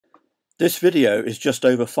This video is just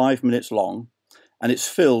over 5 minutes long and it's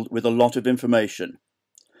filled with a lot of information.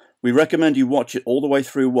 We recommend you watch it all the way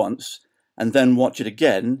through once and then watch it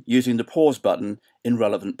again using the pause button in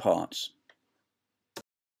relevant parts.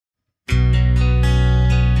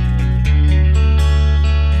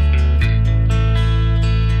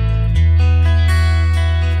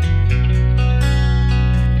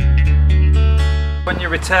 When you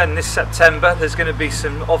return this September, there's going to be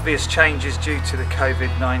some obvious changes due to the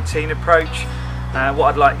COVID-19 approach.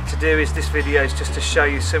 What I'd like to do is this video is just to show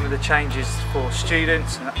you some of the changes for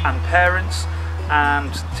students and parents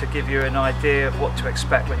and to give you an idea of what to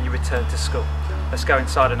expect when you return to school. Let's go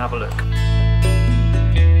inside and have a look.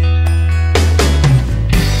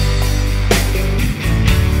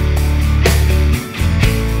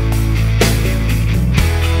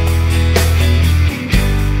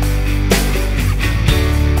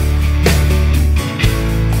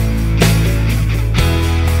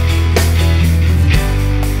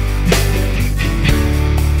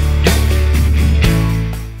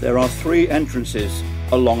 There are 3 entrances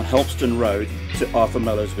along Helpston Road to Arthur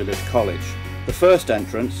Mellowes Village College. The first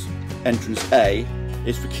entrance, entrance A,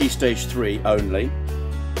 is for Key Stage 3 only.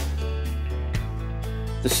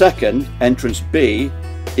 The second, entrance B,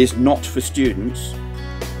 is not for students.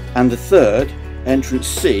 And the third, entrance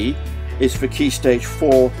C, is for Key Stage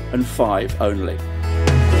 4 and 5 only.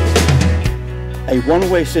 A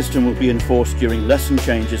one-way system will be enforced during lesson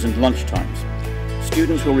changes and lunchtimes.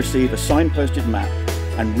 Students will receive a signposted map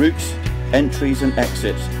and routes, entries and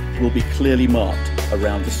exits will be clearly marked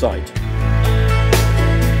around the site.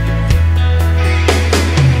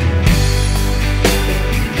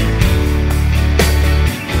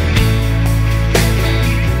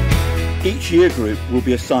 Each year group will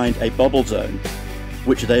be assigned a bubble zone,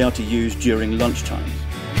 which they are to use during lunchtimes.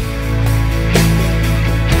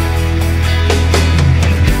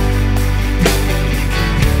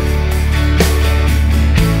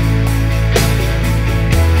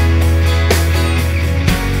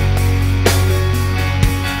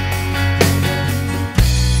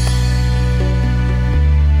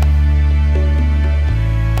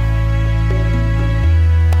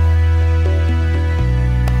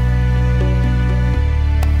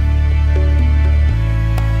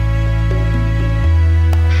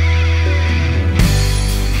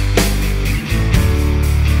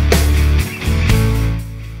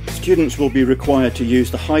 Students will be required to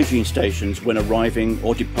use the hygiene stations when arriving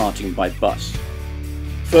or departing by bus.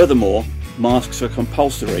 Furthermore, masks are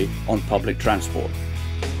compulsory on public transport.